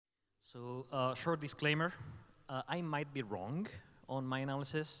So, short disclaimer, I might be wrong on my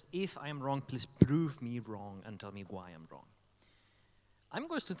analysis. If I am wrong, please prove me wrong and tell me why I'm wrong. I'm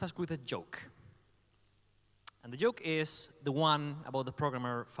going to start with a joke. And the joke is the one about the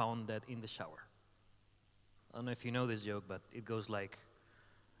programmer found dead in the shower. I don't know if you know this joke, but it goes like,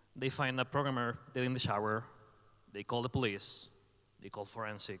 they find a programmer dead in the shower, they call the police, they call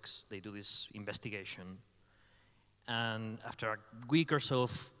forensics, they do this investigation, and after a week or so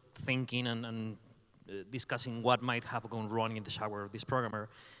of thinking and discussing what might have gone wrong in the shower of this programmer,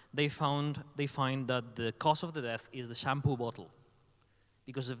 they find that the cause of the death is the shampoo bottle.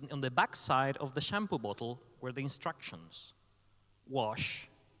 Because on the back side of the shampoo bottle were the instructions: wash,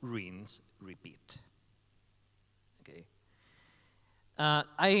 rinse, repeat. Okay.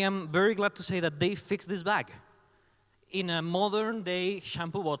 I am very glad to say that they fixed this bug. In a modern day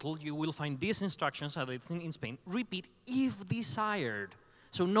shampoo bottle, you will find these instructions, as it's in Spain: repeat if desired.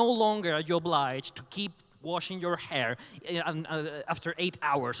 So no longer are you obliged to keep washing your hair after 8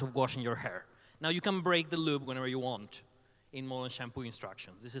 hours of washing your hair. Now you can break the loop whenever you want in modern shampoo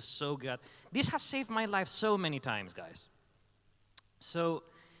instructions. This is so good. This has saved my life so many times, guys. So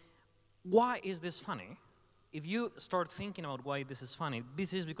why is this funny? If you start thinking about why this is funny,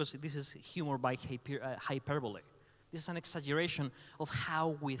 this is because this is humor by hyperbole. This is an exaggeration of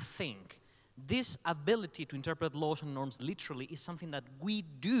how we think. This ability to interpret laws and norms literally is something that we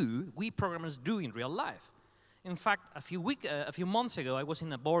programmers do in real life. In fact, a few months ago, I was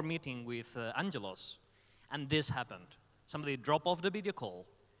in a board meeting with Angelos, and this happened. Somebody dropped off the video call,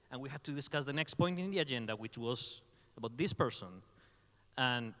 and we had to discuss the next point in the agenda, which was about this person,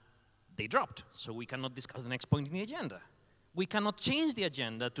 and they dropped, so we cannot discuss the next point in the agenda. We cannot change the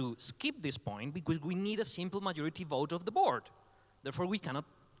agenda to skip this point because we need a simple majority vote of the board. Therefore, we cannot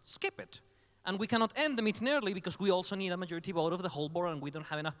skip it. And we cannot end the meeting early because we also need a majority vote of the whole board and we don't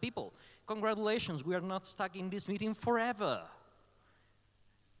have enough people. Congratulations, we are not stuck in this meeting forever.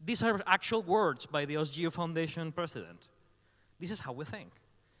 These are actual words by the OSGeo Foundation president. This is how we think.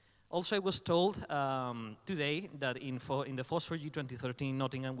 Also, I was told today that in the FOSS4GE 2013 in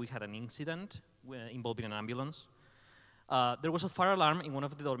Nottingham, we had an incident involving an ambulance. There was a fire alarm in one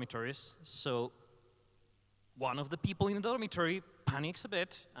of the dormitories, so one of the people in the dormitory panics a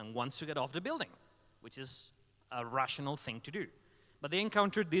bit and wants to get off the building, which is a rational thing to do. But they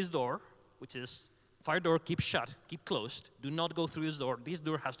encountered this door, which is fire door, keep shut, keep closed, do not go through this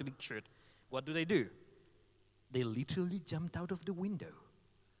door has to be shut. What do? They literally jumped out of the window.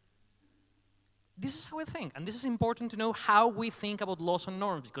 This is how I think, and this is important to know how we think about laws and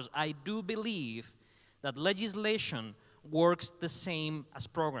norms, because I do believe that legislation works the same as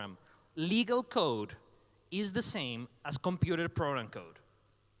program. Legal code is the same as computer program code.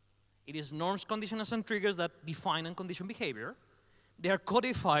 It is norms, conditions, and triggers that define and condition behavior. They are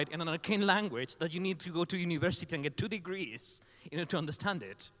codified in an arcane language that you need to go to university and get 2 degrees in order to understand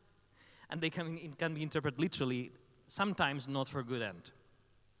it. And they can be interpreted literally, sometimes not for good end.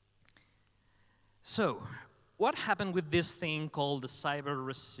 So, what happened with this thing called the Cyber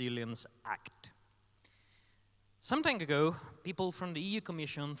Resilience Act? Some time ago, people from the EU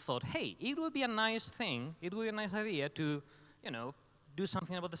Commission thought, hey, it would be a nice thing, it would be a nice idea to, do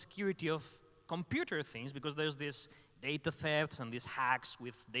something about the security of computer things, because there's this data thefts and these hacks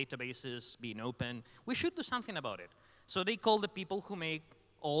with databases being open. We should do something about it. So they called the people who make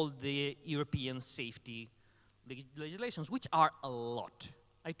all the European safety legislations, which are a lot.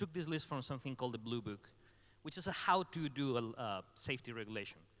 I took this list from something called the Blue Book, which is a how to do a safety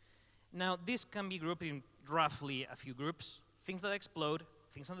regulation. Now, this can be grouped in roughly a few groups: things that explode,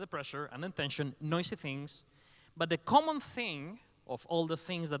 things under pressure, under tension, noisy things. But the common thing of all the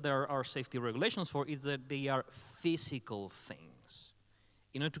things that there are safety regulations for is that they are physical things.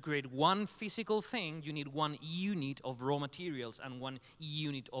 In order to create one physical thing, you need one unit of raw materials and one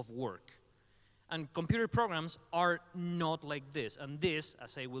unit of work. And computer programs are not like this. And this,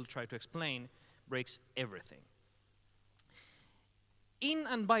 as I will try to explain, breaks everything. In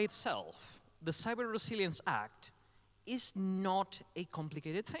and by itself, the Cyber Resilience Act is not a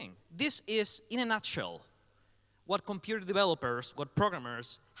complicated thing. This is, in a nutshell, what computer developers, what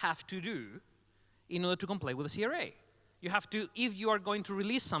programmers have to do in order to comply with the CRA. You have to, if you are going to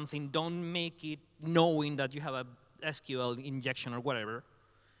release something, don't make it knowing that you have a SQL injection or whatever.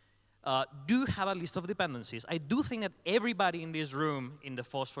 Do have a list of dependencies. I do think that everybody in this room, in the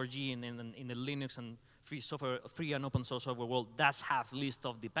FOSS4GE and in the Linux and free and open source software world, does have list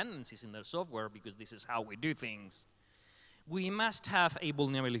of dependencies in their software, because this is how we do things. We must have a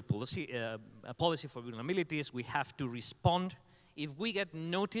vulnerability policy, a policy for vulnerabilities. We have to respond. If we get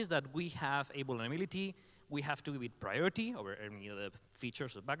notice that we have a vulnerability, we have to give it priority over any of the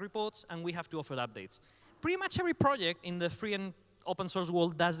features of bug reports, and we have to offer updates. Pretty much every project in the free and open source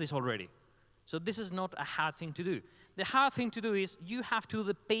world does this already. So this is not a hard thing to do. The hard thing to do is you have to do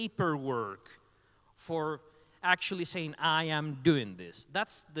the paperwork for actually saying, I am doing this.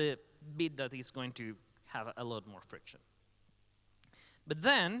 That's the bit that is going to have a lot more friction. But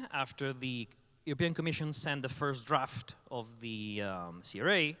then, after the European Commission sent the first draft of the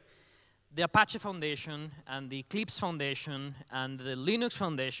CRA, the Apache Foundation and the Eclipse Foundation and the Linux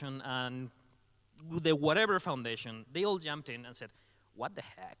Foundation and the whatever foundation, they all jumped in and said, what the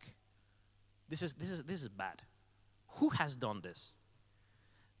heck? This is bad. Who has done this?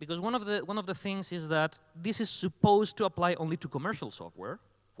 Because one of the things is that this is supposed to apply only to commercial software,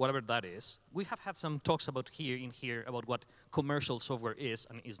 whatever that is. We have had some talks about here about what commercial software is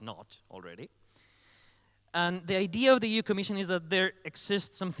and is not already. And the idea of the EU Commission is that there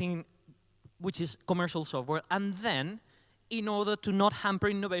exists something which is commercial software, and then, in order to not hamper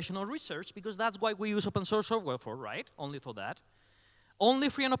innovation or research, because that's why we use open source software for, right? Only for that. Only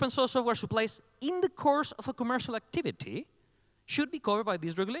free and open source software supplies in the course of a commercial activity should be covered by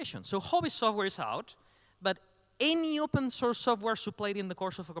this regulation. So hobby software is out, but any open source software supplied in the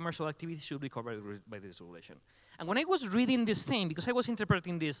course of a commercial activity should be covered by this regulation. And when I was reading this thing, because I was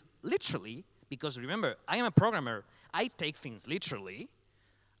interpreting this literally, because remember, I am a programmer, I take things literally,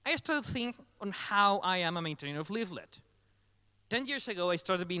 I started thinking on how I am a maintainer of Leaflet. 10 years ago, I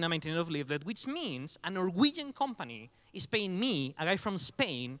started being a maintainer of Leaflet, which means a Norwegian company is paying me, a guy from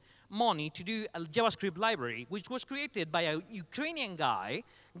Spain, money to do a JavaScript library, which was created by a Ukrainian guy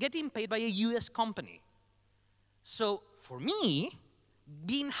getting paid by a US company. So for me,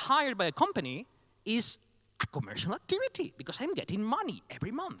 being hired by a company is a commercial activity because I'm getting money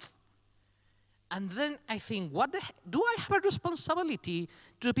every month. And then I think, what the heck? Do I have a responsibility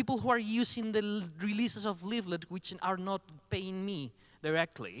to the people who are using the releases of Leaflet which are not paying me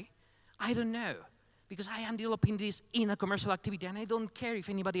directly? I don't know, because I am developing this in a commercial activity, and I don't care if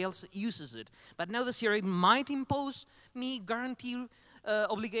anybody else uses it. But now the CRA might impose me guarantee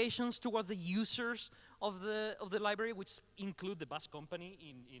obligations towards the users of the library, which include the bus company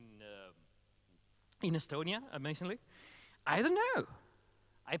in Estonia, amazingly. I don't know.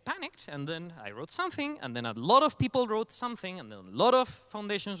 I panicked, and then I wrote something, and then a lot of people wrote something, and then a lot of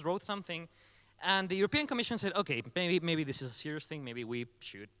foundations wrote something, and the European Commission said, okay, maybe this is a serious thing, maybe we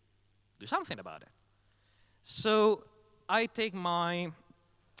should do something about it. So I take my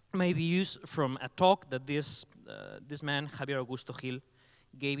views from a talk that this man, Javier Augusto Gil,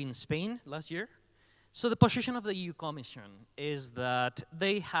 gave in Spain last year. So the position of the EU Commission is that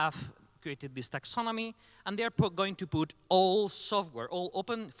they have created this taxonomy, and they are going to put all software, all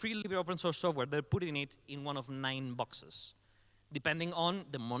freely open source software, they're putting it in one of 9 boxes, depending on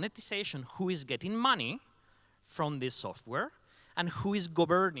the monetization, who is getting money from this software, and who is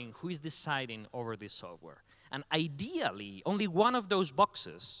governing, who is deciding over this software. And ideally, only one of those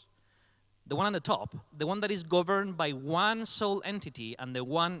boxes, the one on the top, the one that is governed by one sole entity, and the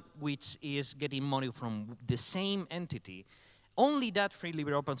one which is getting money from the same entity, only that freely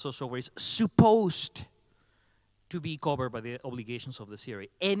open source software is supposed to be covered by the obligations of the CRA.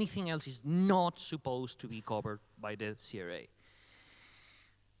 Anything else is not supposed to be covered by the CRA.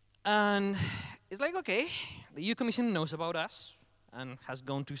 And it's like, okay, the EU Commission knows about us and has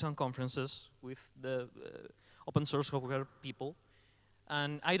gone to some conferences with the open source software people.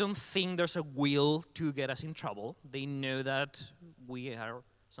 And I don't think there's a will to get us in trouble. They know that we are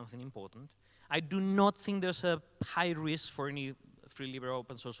something important. I do not think there's a high risk for any free liberal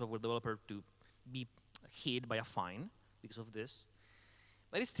open source software developer to be hit by a fine because of this.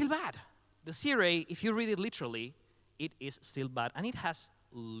 But it's still bad. The CRA, if you read it literally, it is still bad, and it has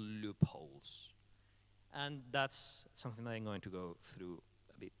loopholes. And that's something that I'm going to go through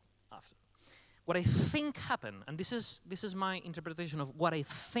a bit after. What I think happened, and this is my interpretation of what I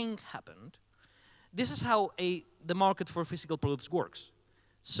think happened, this is how the market for physical products works.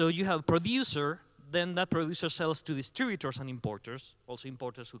 So you have a producer, then that producer sells to distributors and importers, also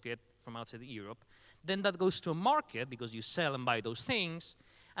importers who get from outside Europe. Then that goes to a market, because you sell and buy those things,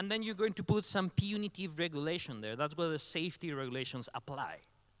 and then you're going to put some punitive regulation there. That's where the safety regulations apply,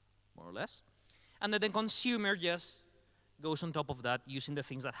 more or less. And then the consumer just goes on top of that using the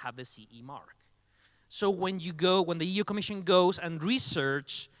things that have the CE mark. So when the EU Commission goes and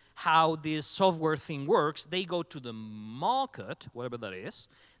research how this software thing works, they go to the market, whatever that is,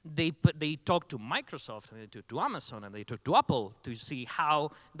 they talk to Microsoft, and they talk to Amazon, and they talk to Apple to see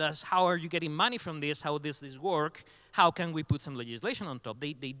how are you getting money from this, how does this work, how can we put some legislation on top.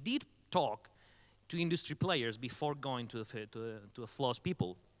 They did talk to industry players before going to the FOSS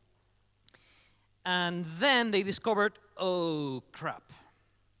people. And then they discovered, oh, crap.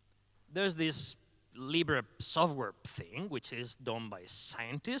 There's this Libre software thing, which is done by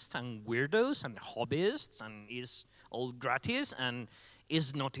scientists and weirdos and hobbyists and is all gratis and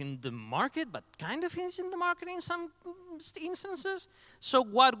is not in the market, but kind of is in the market in some instances. So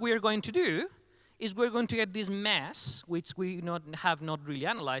what we're going to do is we're going to get this mess, which we have not really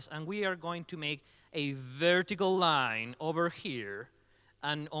analyzed, and we are going to make a vertical line over here,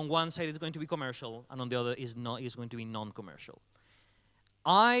 and on one side it's going to be commercial, and on the other is going to be non-commercial.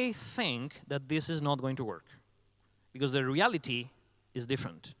 I think that this is not going to work, because the reality is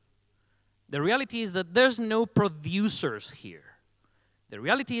different. The reality is that there's no producers here. The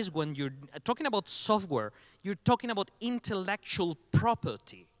reality is when you're talking about software, you're talking about intellectual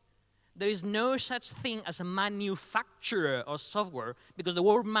property. There is no such thing as a manufacturer of software, because the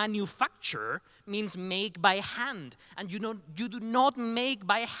word manufacturer means make by hand. And you do not make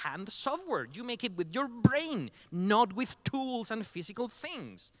by hand software. You make it with your brain, not with tools and physical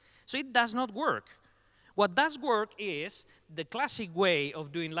things. So it does not work. What does work is the classic way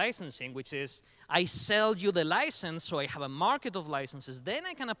of doing licensing, which is I sell you the license, so I have a market of licenses. Then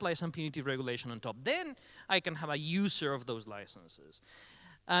I can apply some punitive regulation on top. Then I can have a user of those licenses.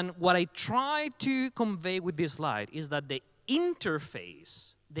 And what I try to convey with this slide is that the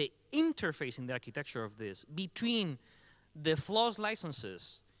interface in the architecture of this between the FOSS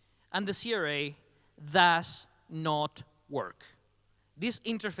licenses and the CRA does not work. This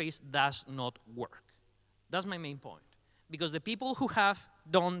interface does not work. That's my main point. Because the people who have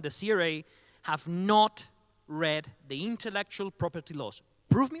done the CRA have not read the intellectual property laws.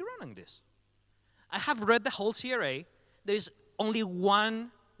 Prove me wrong on this. I have read the whole CRA. There is only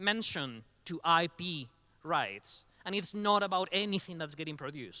one mention to IP rights, and it's not about anything that's getting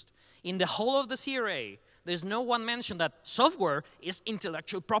produced. In the whole of the CRA, there's no one mention that software is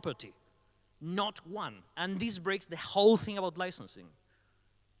intellectual property. Not one. And this breaks the whole thing about licensing.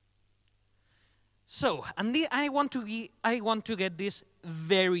 So, and I want to get this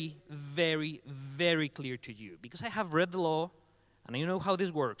very, very, very clear to you, because I have read the law, and I know how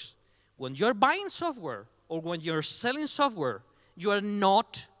this works. When you're buying software, or when you're selling software, you are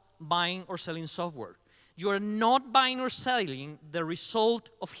not buying or selling software. You are not buying or selling the result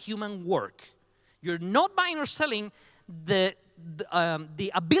of human work. You're not buying or selling the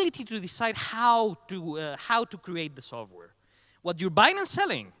ability to decide how to create the software. What you're buying and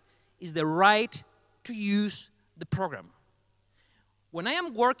selling is the right to use the program. When I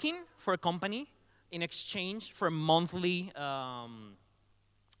am working for a company in exchange for a monthly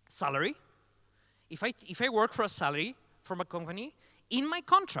salary, if I work for a salary from a company, in my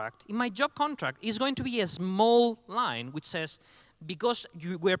contract, in my job contract, is going to be a small line which says, because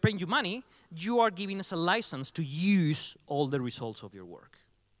we're paying you money, you are giving us a license to use all the results of your work.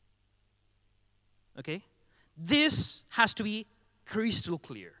 Okay? This has to be crystal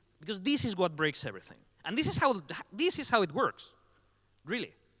clear, because this is what breaks everything. And this is how it works,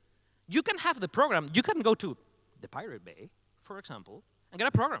 really. You can have the program, you can go to the Pirate Bay, for example, and get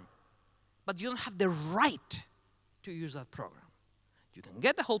a program, but you don't have the right to use that program. You can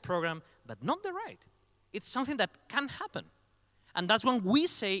get the whole program, but not the right. It's something that can happen. And that's when we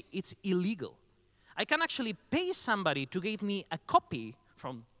say it's illegal. I can actually pay somebody to give me a copy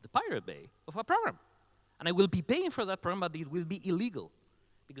from the Pirate Bay of a program. And I will be paying for that program, but it will be illegal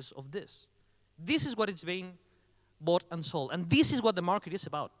because of this. This is what is being bought and sold. And this is what the market is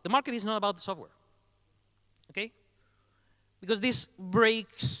about. The market is not about the software. Okay? Because this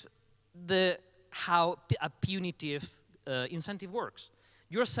breaks how a punitive incentive works.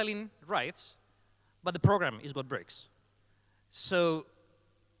 You're selling rights, but the program is what breaks. So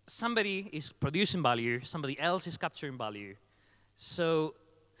somebody is producing value, somebody else is capturing value. So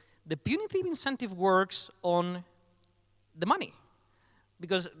the punitive incentive works on the money.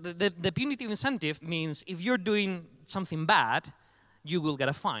 Because the punitive incentive means if you're doing something bad, you will get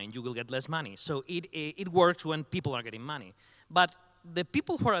a fine, you will get less money. So it works when people are getting money. But the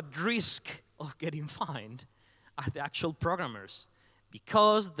people who are at risk of getting fined are the actual programmers,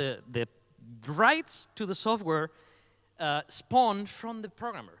 because the rights to the software spawn from the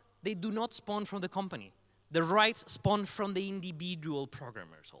programmer. They do not spawn from the company. The rights spawn from the individual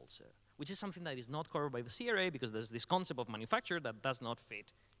programmers also, which is something that is not covered by the CRA, because there's this concept of manufacturer that does not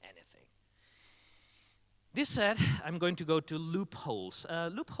fit anything. This said, I'm going to go to loopholes.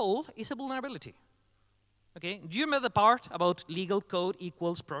 Loophole is a vulnerability. Okay? Do you remember the part about legal code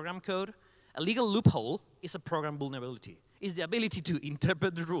equals program code? A legal loophole is a program vulnerability. It's the ability to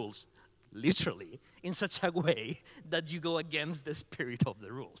interpret the rules, literally, in such a way that you go against the spirit of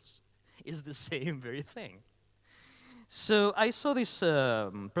the rules. It's the same very thing. So I saw this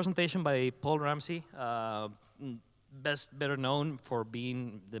presentation by Paul Ramsey, better known for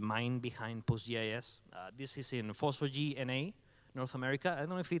being the mind behind PostGIS. This is in FOSS4GE NA, North America. I don't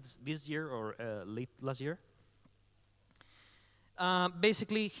know if it's this year or late last year.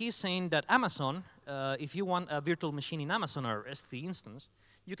 Basically, he's saying that Amazon, if you want a virtual machine in Amazon or S3 instance,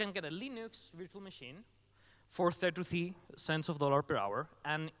 you can get a Linux virtual machine for 33 cents of dollar per hour.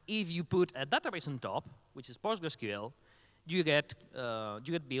 And if you put a database on top, which is PostgreSQL, you get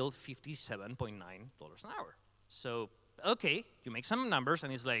billed $57.9 an hour. So, okay, you make some numbers,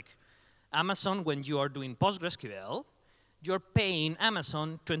 and it's like, Amazon, when you are doing PostgreSQL, you're paying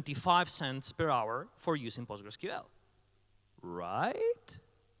Amazon 25 cents per hour for using PostgreSQL. Right?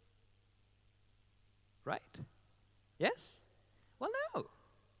 Right? Yes? Well, no.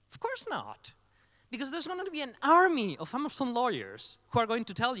 Of course not. Because there's going to be an army of Amazon lawyers who are going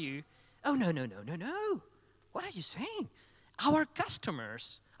to tell you, oh, no, no, no, no, no. What are you saying? Our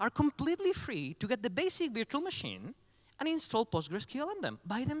customers are completely free to get the basic virtual machine and install PostgreSQL on them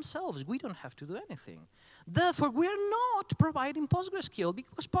by themselves. We don't have to do anything. Therefore, we're not providing PostgreSQL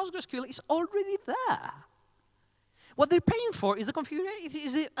because PostgreSQL is already there. What they're paying for is the configuration,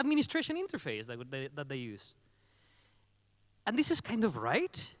 is the administration interface that they use. And this is kind of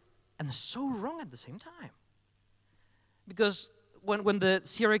right and so wrong at the same time. Because when the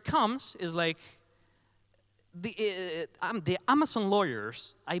CRA comes, it's like, the Amazon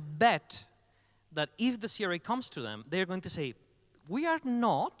lawyers, I bet that if the CRA comes to them, they're going to say, we are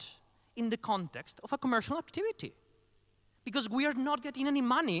not in the context of a commercial activity. Because we are not getting any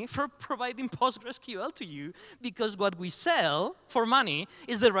money for providing PostgreSQL to you, because what we sell for money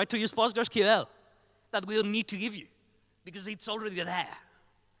is the right to use PostgreSQL that we don't need to give you, because it's already there.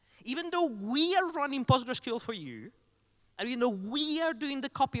 Even though we are running PostgreSQL for you, and even though we are doing the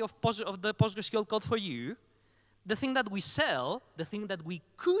copy of the PostgreSQL code for you, the thing that we sell, the thing that we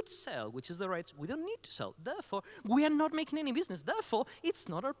could sell, which is the rights, we don't need to sell. Therefore, we are not making any business. Therefore, it's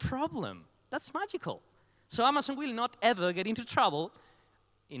not our problem. That's magical. So Amazon will not ever get into trouble,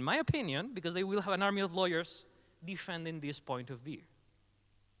 in my opinion, because they will have an army of lawyers defending this point of view.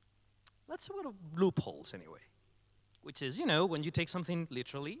 Let's talk about loopholes anyway, which is, you know, when you take something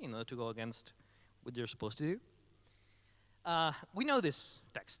literally in order to go against what you're supposed to do. We know this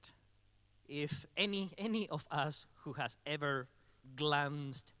text. If any of us who has ever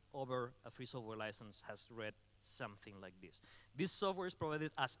glanced over a free software license has read something like this. This software is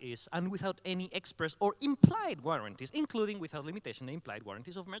provided as is and without any express or implied warranties, including without limitation the implied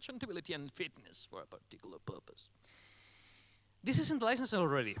warranties of merchantability and fitness for a particular purpose. This is in the licenses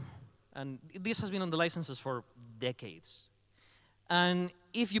already, and this has been on the licenses for decades. And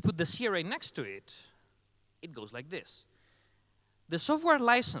if you put the CRA next to it, it goes like this. The software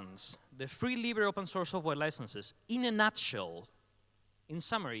license, the free libre open source software licenses, in a nutshell, in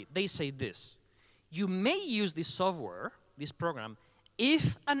summary, they say this. You may use this software, this program,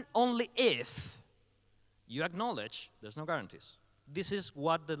 if and only if you acknowledge there's no guarantees. This is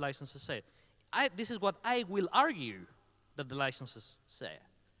what the licenses say. This is what I will argue that the licenses say.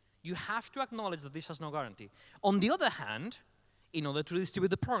 You have to acknowledge that this has no guarantee. On the other hand, in order to distribute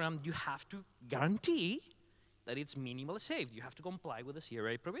the program, you have to guarantee that it's minimally safe. You have to comply with the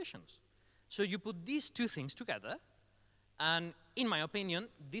CRA provisions. So you put these two things together, and in my opinion,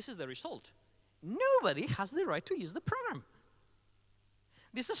 this is the result. Nobody has the right to use the program.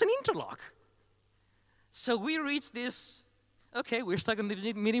 This is an interlock. So we reach this, okay, we're stuck in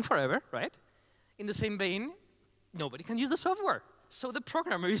the meeting forever, right? In the same vein, nobody can use the software. So the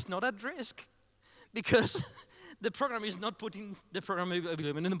programmer is not at risk, because the programmer is not putting the program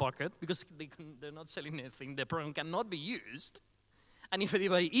in the bucket, because they're not selling anything. The program cannot be used. And if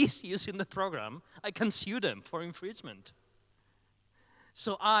anybody is using the program, I can sue them for infringement.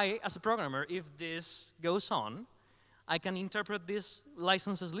 So I, as a programmer, if this goes on, I can interpret these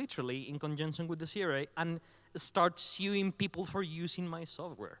licenses literally in conjunction with the CRA and start suing people for using my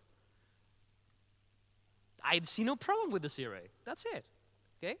software. I'd see no problem with the CRA. That's it,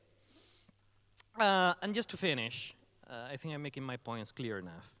 okay? And just to finish, I think I'm making my points clear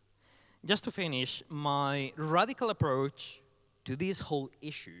enough. Just to finish, my radical approach to this whole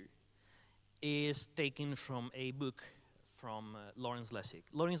issue is taken from a book from Lawrence Lessig.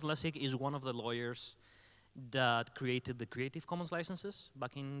 Lawrence Lessig is one of the lawyers that created the Creative Commons licenses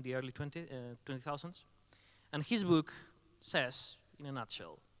back in the early 2000s. And his book says, in a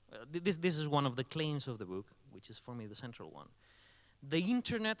nutshell, this is one of the claims of the book, which is for me the central one. The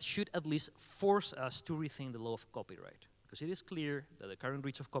internet should at least force us to rethink the law of copyright, because it is clear that the current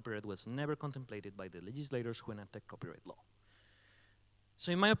reach of copyright was never contemplated by the legislators who enacted copyright law.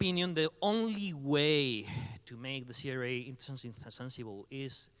 So in my opinion, the only way to make the CRA insensible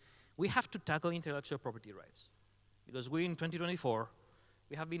is we have to tackle intellectual property rights. Because we're in 2024,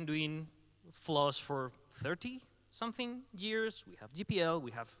 we have been doing FLOSS for 30-something years. We have GPL,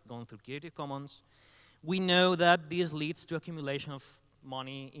 we have gone through Creative Commons. We know that this leads to accumulation of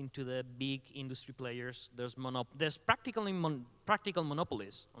money into the big industry players. There's practical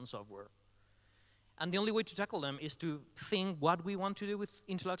monopolies on software. And the only way to tackle them is to think what we want to do with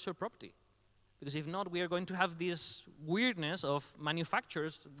intellectual property. Because if not, we are going to have this weirdness of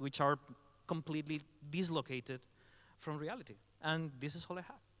manufacturers which are completely dislocated from reality. And this is all I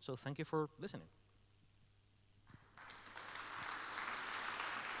have. So thank you for listening.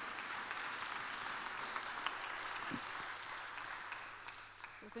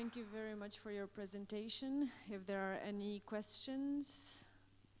 So thank you very much for your presentation. If there are any questions,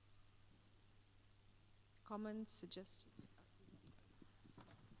 comments, suggestions?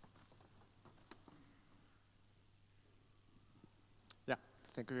 Yeah,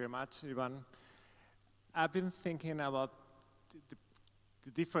 thank you very much, Ivan. I've been thinking about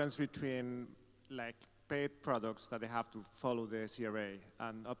the difference between like paid products that they have to follow the CRA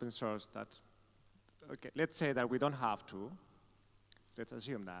and open source that, okay, let's say that we don't have to. Let's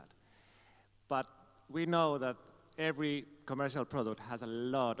assume that. But we know that every commercial product has a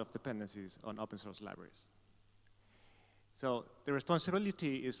lot of dependencies on open source libraries. So the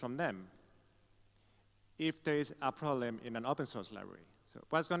responsibility is from them if there is a problem in an open source library. So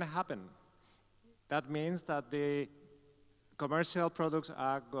what's going to happen? That means that the commercial products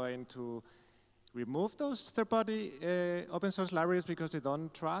are going to remove those third-party open source libraries because they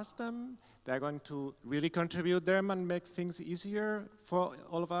don't trust them. They're going to really contribute them and make things easier for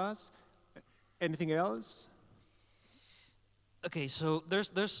all of us. Anything else? Okay, so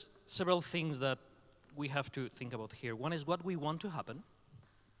there's several things that we have to think about here. One is what we want to happen,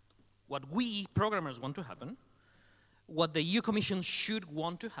 what we programmers want to happen, what the EU Commission should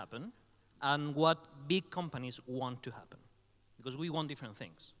want to happen, and what big companies want to happen. Because we want different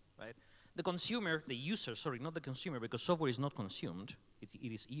things, right? The consumer, the user, sorry, not the consumer, because software is not consumed, it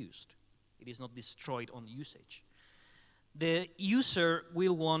is used. It is not destroyed on usage. The user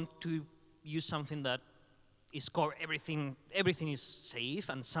will want to use something that is core, everything is safe,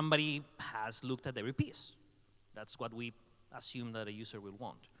 and somebody has looked at every piece. That's what we assume that a user will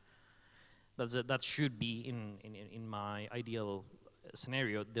want. That should be, in my ideal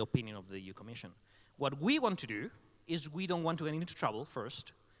scenario, the opinion of the EU Commission. What we want to do is we don't want to get into trouble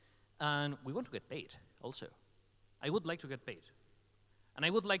first, and we want to get paid also. I would like to get paid. And I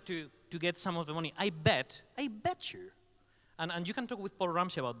would like to get some of the money. I bet you, and you can talk with Paul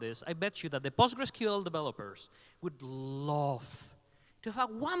Ramsey about this, I bet you that the PostgreSQL developers would love to have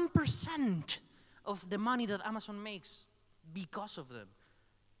 1% of the money that Amazon makes because of them.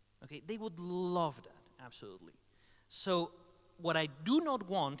 Okay, they would love that, absolutely. So what I do not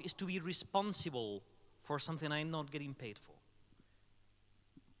want is to be responsible for something I'm not getting paid for.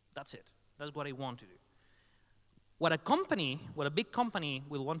 That's it. That's what I want to do. What a big company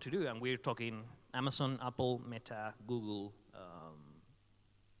will want to do, and we're talking Amazon, Apple, Meta, Google,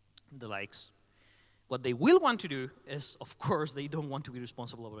 the likes, what they will want to do is, of course, they don't want to be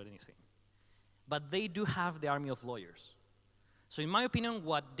responsible about anything. But they do have the army of lawyers. So in my opinion,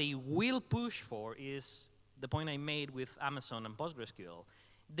 what they will push for is the point I made with Amazon and PostgreSQL.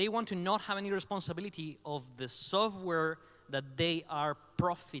 They want to not have any responsibility of the software that they are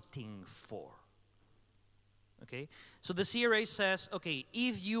profiting for. Okay? So the CRA says, okay,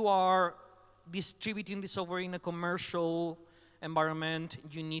 if you are distributing the software in a commercial environment,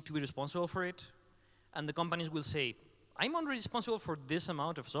 you need to be responsible for it. And the companies will say, I'm only responsible for this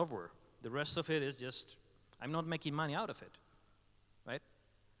amount of software. The rest of it is just, I'm not making money out of it. Right?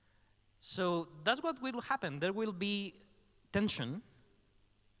 So that's what will happen. There will be tension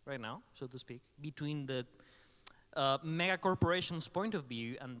right now, so to speak, between the mega corporation's point of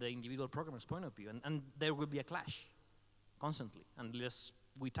view and the individual programmer's point of view. And there will be a clash constantly unless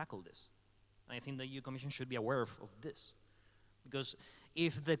we tackle this. And I think the EU Commission should be aware of this. Because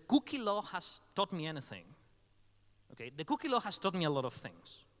if the cookie law has taught me anything, okay, the cookie law has taught me a lot of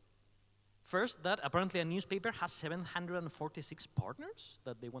things. First, that apparently a newspaper has 746 partners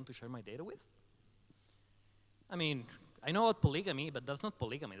that they want to share my data with. I mean, I know about polygamy, but that's not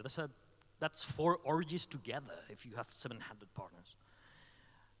polygamy. That's 4 orgies together if you have 700 partners.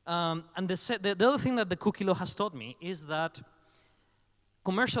 And the other thing that the cookie law has taught me is that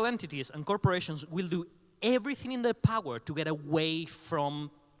commercial entities and corporations will do everything in their power to get away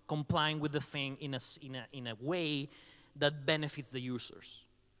from complying with the thing in a way that benefits the users.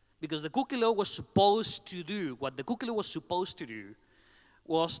 Because the cookie law was supposed to do, what the cookie law was supposed to do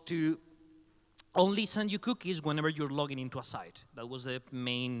was to only send you cookies whenever you're logging into a site. That was the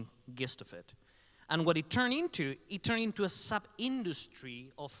main gist of it. And what it turned into a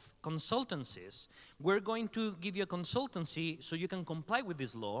sub-industry of consultancies. We're going to give you a consultancy so you can comply with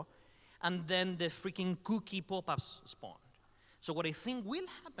this law, and then the freaking cookie pop-ups spawned. So what I think will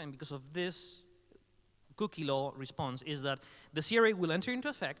happen because of this cookie law response is that the CRA will enter into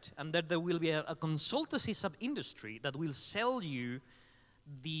effect, and that there will be a consultancy sub-industry that will sell you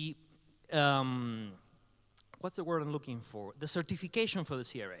the, what's the word I'm looking for? The certification for the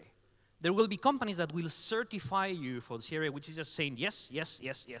CRA. There will be companies that will certify you for the CRA, which is just saying, yes, yes,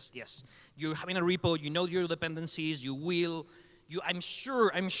 yes, yes, yes. You're having a repo, you know your dependencies, you will, I'm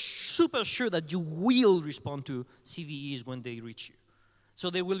super sure that you will respond to CVEs when they reach you. So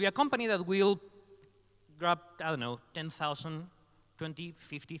there will be a company that will grab, I don't know, 10,000, 20,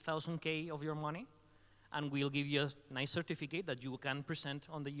 50,000 K of your money, and we'll give you a nice certificate that you can present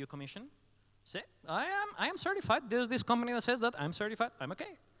on the EU Commission. Say, I am certified. There's this company that says that I'm certified, I'm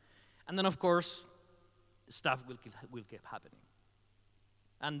okay. And then, of course, stuff will keep happening.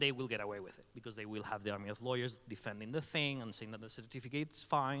 And they will get away with it, because they will have the army of lawyers defending the thing and saying that the certificate's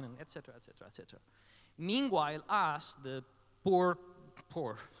fine, and et cetera, et cetera, et cetera. Meanwhile, us, the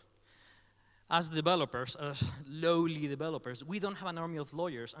as developers, as lowly developers, we don't have an army of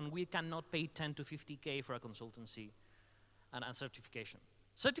lawyers, and we cannot pay 10 to 50K for a consultancy and certification.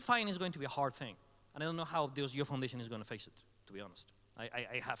 Certifying is going to be a hard thing, and I don't know how the OSGeo Foundation is going to face it, to be honest.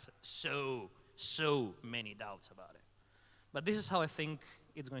 I have so many doubts about it. But this is how I think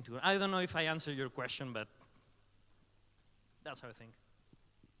it's going to go. I don't know if I answered your question, but that's how I think.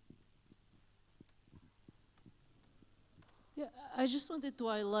 Yeah, I just wanted to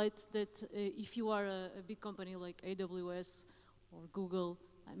highlight that if you are a big company like AWS or Google,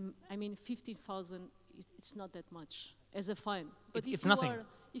 I mean, 15,000, it's not that much as a fine. But it's nothing.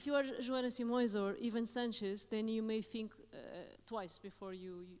 If you are Joana Simões or Sanchez, then you may think twice before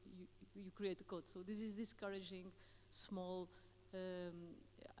you create a code. So this is discouraging small,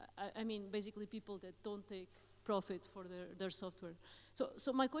 I mean, basically people that don't take profit for their software.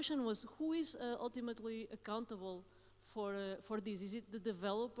 So my question was, who is ultimately accountable for this? Is it the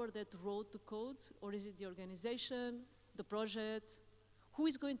developer that wrote the code, or is it the organization, the project? Who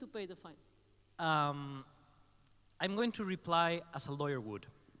is going to pay the fine? I'm going to reply as a lawyer would.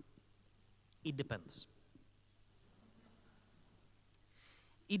 It depends.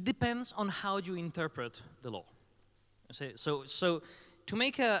 It depends on how you interpret the law. So to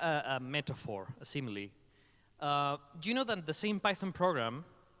make a metaphor, a simile, do you know that the same Python program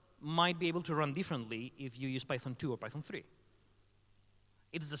might be able to run differently if you use Python 2 or Python 3?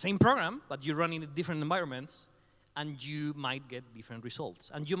 It's the same program, but you run in different environments, and you might get different results.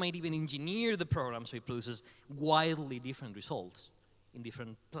 And you might even engineer the program so it produces wildly different results in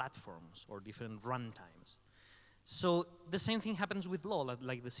different platforms or different runtimes. So the same thing happens with law,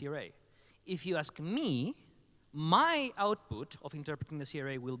 like the CRA. If you ask me, my output of interpreting the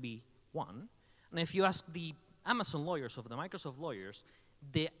CRA will be one, and if you ask the Amazon lawyers or the Microsoft lawyers,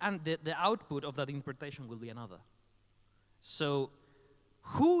 the output of that interpretation will be another. So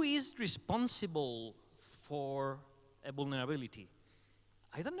who is responsible for a vulnerability?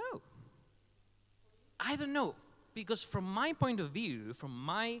 I don't know. I don't know, because from my point of view, from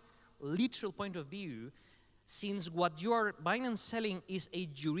my literal point of view, since what you are buying and selling is a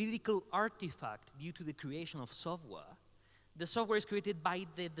juridical artifact due to the creation of software, the software is created by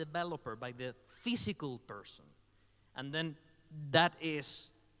the developer, by the physical person. And then that is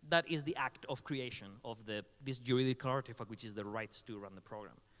the act of creation of this juridical artifact, which is the rights to run the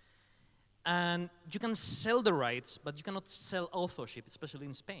program. And you can sell the rights, but you cannot sell authorship, especially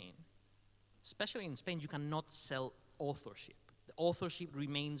in Spain. Especially in Spain, you cannot sell authorship. The authorship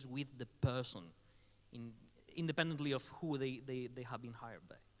remains with the person, independently of who they have been hired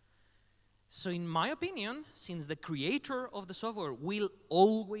by. So in my opinion, since the creator of the software will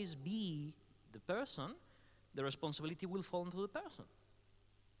always be the person, the responsibility will fall onto the person.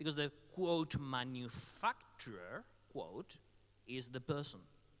 Because the, quote, manufacturer, quote, is the person.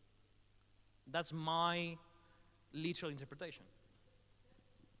 That's my literal interpretation.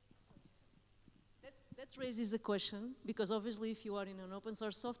 That raises a question, because obviously if you are in an open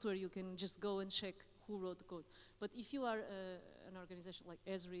source software, you can just go and check who wrote the code. But if you are an organization like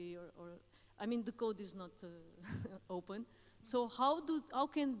Esri, or I mean, the code is not open. So how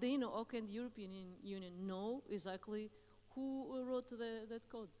can they know, how can the European Union know exactly who wrote that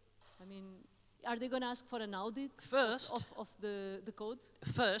code? I mean, are they going to ask for an audit of the code?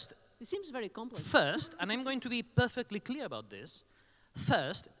 First, it seems very complex. First, and I'm going to be perfectly clear about this,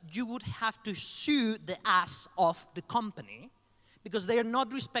 first, you would have to sue the ass of the company because they are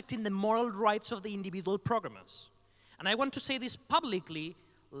not respecting the moral rights of the individual programmers. And I want to say this publicly,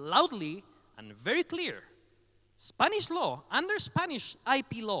 loudly, and very clear. Spanish law, under Spanish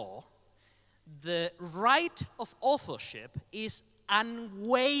IP law, the right of authorship is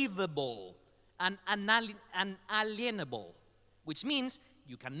unwaivable and unalienable, which means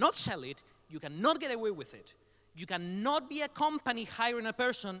you cannot sell it, you cannot get away with it. You cannot be a company hiring a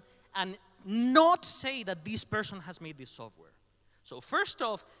person and not say that this person has made this software. So first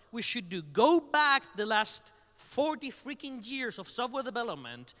off, we should go back the last 40 freaking years of software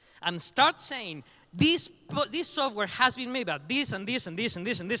development and start saying, this software has been made by this and this and this and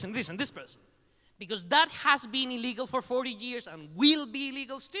this and this and this and this person. Because that has been illegal for 40 years and will be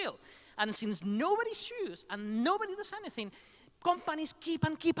illegal still. And since nobody sues and nobody does anything, companies keep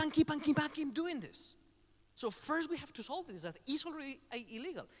doing this. So first we have to solve this, that is already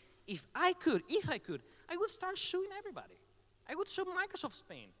illegal. If I could, I would start suing everybody. I would sue Microsoft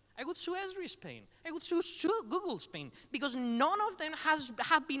Spain. I would sue Esri Spain. I would sue Google Spain, because none of them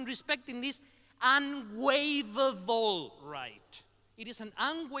have been respecting this unwaivable right. It is an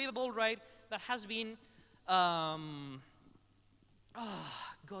unwaivable right that has been, God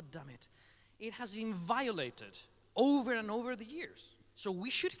damn it. It has been violated over and over the years. So we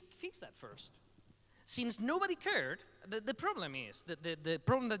should fix that first. Since nobody cared, the problem is, the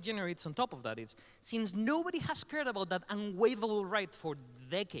problem that generates on top of that is, since nobody has cared about that unwaivable right for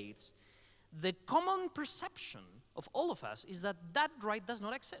decades, the common perception of all of us is that that right does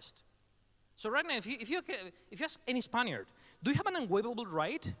not exist. So right now, if you ask any Spaniard, do you have an unwaivable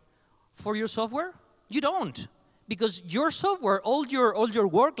right for your software? You don't, because your software, all your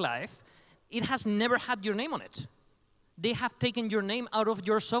work life, it has never had your name on it. They have taken your name out of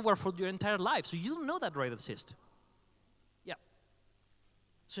your software for your entire life, so you don't know that right exists. Yeah.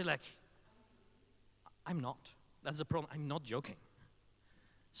 So like, I'm not. That's the problem. I'm not joking.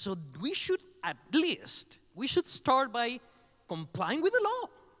 So we should start by complying with the law.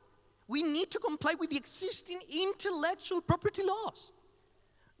 We need to comply with the existing intellectual property laws.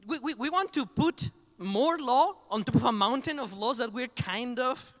 We want to put more law on top of a mountain of laws that we're kind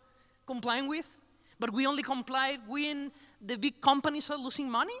of complying with, but we only comply when the big companies are losing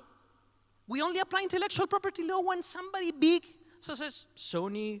money? We only apply intellectual property law when somebody big, such as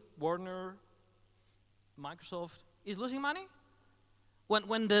Sony, Warner, Microsoft, is losing money?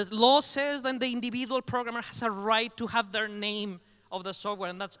 When the law says that the individual programmer has a right to have their name of the software,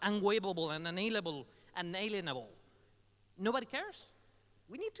 and that's unwaivable and unalienable. Nobody cares?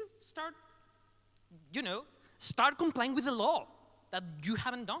 We need to start, start complying with the law that you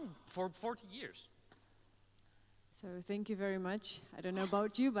haven't done for 40 years. So thank you very much. I don't know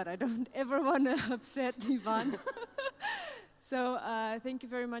about you, but I don't ever want to upset Ivan. So thank you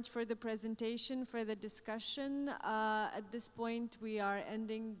very much for the presentation, for the discussion. At this point, we are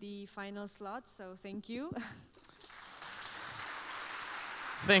ending the final slot, so thank you.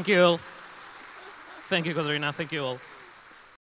 Thank you all. Thank you, Katerina. Thank you all.